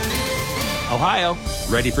Ohio,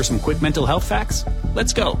 ready for some quick mental health facts?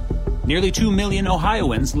 Let's go. Nearly 2 million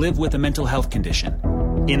Ohioans live with a mental health condition.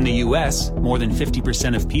 In the U.S., more than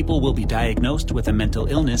 50% of people will be diagnosed with a mental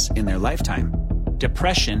illness in their lifetime.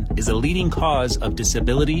 Depression is a leading cause of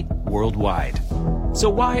disability worldwide. So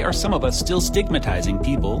why are some of us still stigmatizing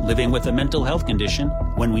people living with a mental health condition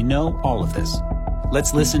when we know all of this?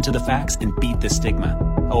 Let's listen to the facts and beat the stigma.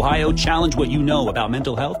 Ohio, challenge what you know about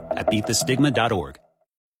mental health at beatthestigma.org.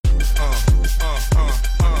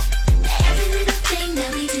 Every little thing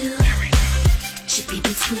that we do should be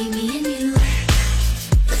between me and you.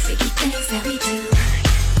 The freaky things that we do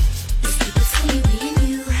is be between me and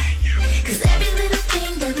you. 'Cause every little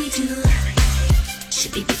thing that we do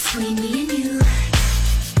should be between me and you.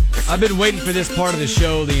 I've been waiting for this part of the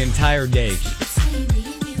show the entire day.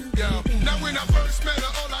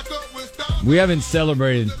 We haven't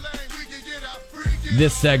celebrated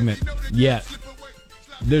this segment yet.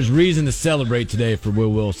 There's reason to celebrate today for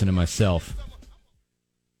Will Wilson and myself.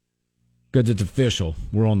 Because it's official.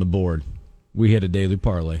 We're on the board. We hit a daily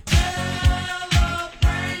parlay.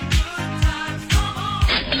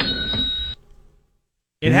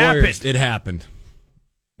 It Warriors, happened. It happened.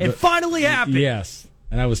 It finally happened. Yes.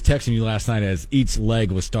 And I was texting you last night as each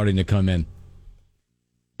leg was starting to come in.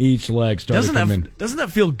 Each leg started to come in. Doesn't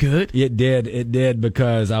that feel good? It did. It did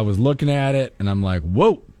because I was looking at it and I'm like,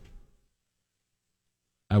 whoa.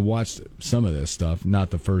 I watched some of this stuff, not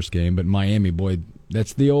the first game, but Miami, boy,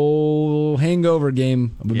 that's the old hangover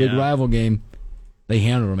game of a big rival game. They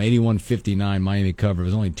handled them 81-59. Miami cover. It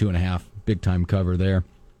was only 2.5. Big time cover there.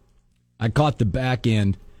 I caught the back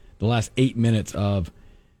end, the last 8 minutes of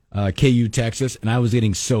KU Texas, and I was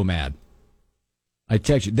getting so mad. I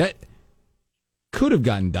texted you. That could have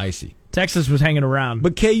gotten dicey. Texas was hanging around.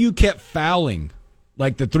 But KU kept fouling,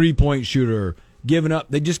 like the three-point shooter, giving up.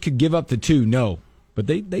 They just could give up the two. No. But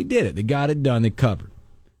they did it. They got it done. They covered.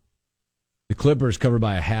 The Clippers covered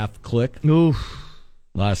by a half click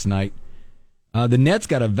last night. The Nets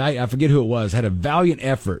got I forget who it was, had a valiant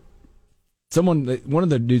effort. One of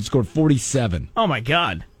the dudes scored 47. Oh, my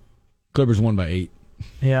God. Clippers won by 8.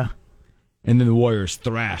 Yeah. And then the Warriors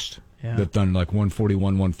thrashed Yeah. the Thunder like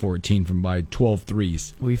 141-114 from by 12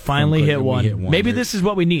 threes. We finally hit one. Maybe this is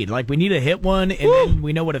what we need. Like, we need to hit one, and then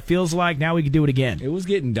we know what it feels like. Now we can do it again. It was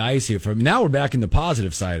getting dicey. Now we're back in the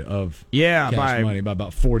positive side of cash money by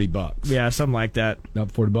about $40. Yeah, something like that.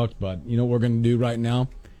 About $40, but you know what we're going to do right now?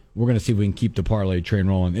 We're going to see if we can keep the parlay train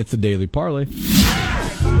rolling. It's the Daily Parlay.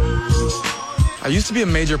 I used to be a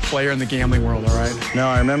major player in the gambling world, all right? No,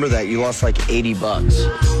 I remember that. You lost like $80.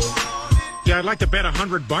 Yeah, I'd like to bet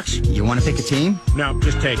 $100. You want to pick a team? No,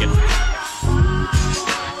 just take it.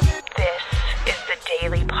 This is the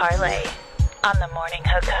Daily Parlay on the Morning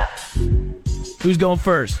Hookup. Who's going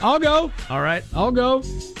first? I'll go. All right. I'll go.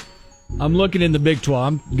 I'm looking in the Big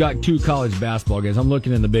 12. I've got 2 college basketball games. I'm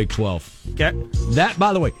looking in the Big 12. Okay. That,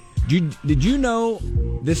 by the way, did you know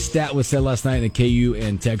this stat was said last night in the KU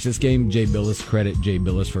and Texas game? Jay Billis, credit Jay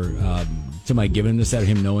Billis for somebody giving him this stat,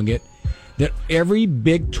 him knowing it. That every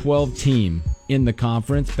Big 12 team in the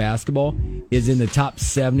conference basketball is in the top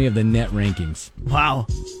 70 of the net rankings. Wow.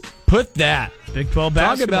 Put that. Big 12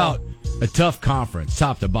 basketball. Talk about a tough conference,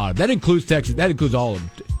 top to bottom. That includes Texas. That includes all of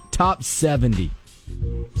them. Top 70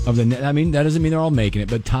 of the net. I mean, that doesn't mean they're all making it,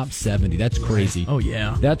 but top 70. That's crazy. Oh,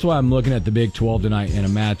 yeah. That's why I'm looking at the Big 12 tonight in a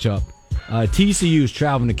matchup. TCU's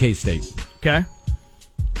traveling to K-State. Okay.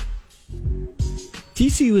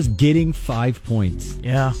 TCU is getting 5 points.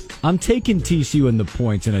 Yeah. I'm taking TCU in the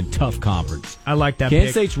points in a tough conference. I like that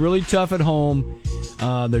Kansas pick. State's really tough at home.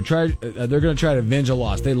 They're going to try to avenge a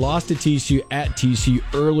loss. They lost to TCU at TCU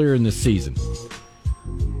earlier in the season.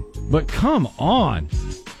 But come on.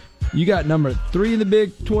 You got number 3 in the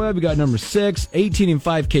Big 12. You got number 6,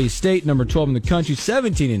 18-5 K-State, number 12 in the country,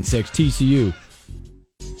 17-6 TCU.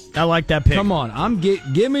 I like that pick. Come on,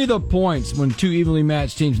 give me the points when 2 evenly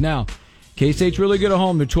matched teams. Now, K-State's really good at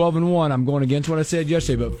home. They're 12-1. I'm going against what I said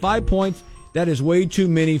yesterday, but 5 points, that is way too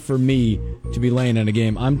many for me to be laying in a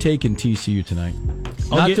game. I'm taking TCU tonight.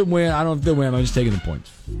 Not to win. I don't have to win. I'm just taking the points.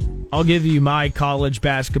 I'll give you my college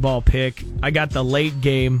basketball pick. I got the late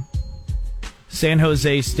game. San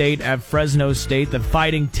Jose State at Fresno State. The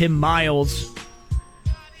Fighting Tim Miles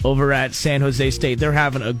over at San Jose State. They're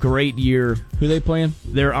having a great year. Who they playing?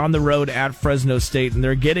 They're on the road at Fresno State, and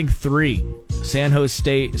they're getting 3. San Jose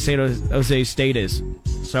State is.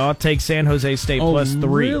 So I'll take San Jose State plus 3.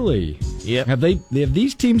 Really? Yep. Have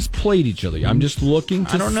these teams played each other? I'm just looking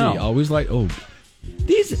to see. I don't know. Always like,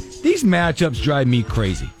 these matchups drive me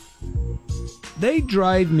crazy. They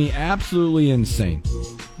drive me absolutely insane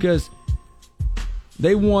because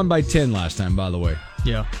they won by 10 last time, by the way.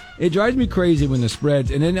 Yeah. It drives me crazy when the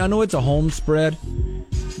spreads, and then I know it's a home spread,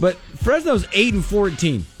 but Fresno's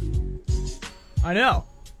 8-14. I know.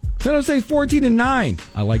 San Jose 14-9.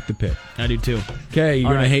 I like the pick. I do too. Okay, you're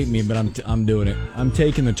All gonna right. hate me, but I'm doing it. I'm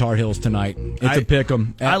taking the Tar Heels tonight. It's a pick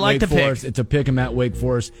 'em at I like Wake the pick. Forest. It's a pick 'em at Wake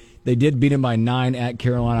Forest. They did beat them by 9 at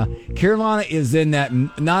Carolina. Carolina is in that.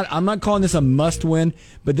 I'm not calling this a must win,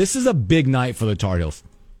 but this is a big night for the Tar Heels.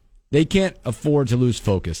 They can't afford to lose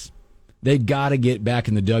focus. They got to get back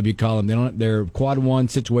in the W column. Their quad one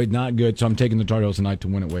situation not good, so I'm taking the Tar Heels tonight to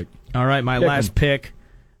win at Wake. All right, my Pick 'em. last pick.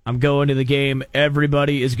 I'm going to the game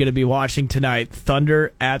everybody is going to be watching tonight.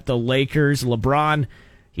 Thunder at the Lakers. LeBron,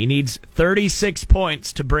 he needs 36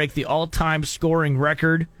 points to break the all-time scoring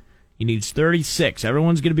record. He needs 36.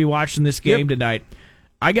 Everyone's going to be watching this game tonight.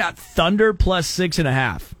 I got Thunder plus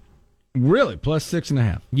 6.5. Really, plus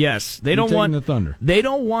 6.5. Yes, they You're don't taking want the Thunder. They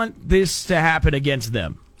don't want this to happen against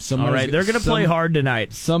them. All right, they're going to play hard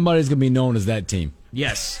tonight. Somebody's going to be known as that team.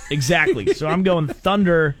 Yes, exactly. So I'm going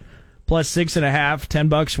Thunder plus 6.5.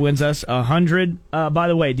 $10 wins us 100. By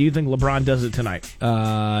the way, do you think LeBron does it tonight?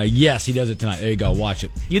 Yes, he does it tonight. There you go. Watch it.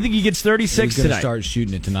 You think he gets 36 He's going to tonight? start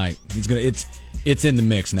shooting it tonight. He's going to. It's in the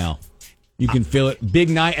mix now. You can feel it. Big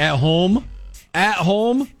night at home. At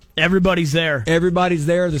home. Everybody's there. Everybody's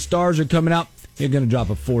there. The stars are coming out. They're going to drop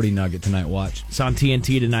a 40 nugget tonight. Watch. It's on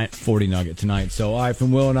TNT tonight. 40 nugget tonight. So, all right,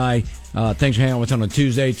 from Will and I, thanks for hanging out with us on a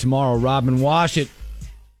Tuesday. Tomorrow, Robin Wash it.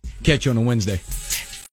 Catch you on a Wednesday.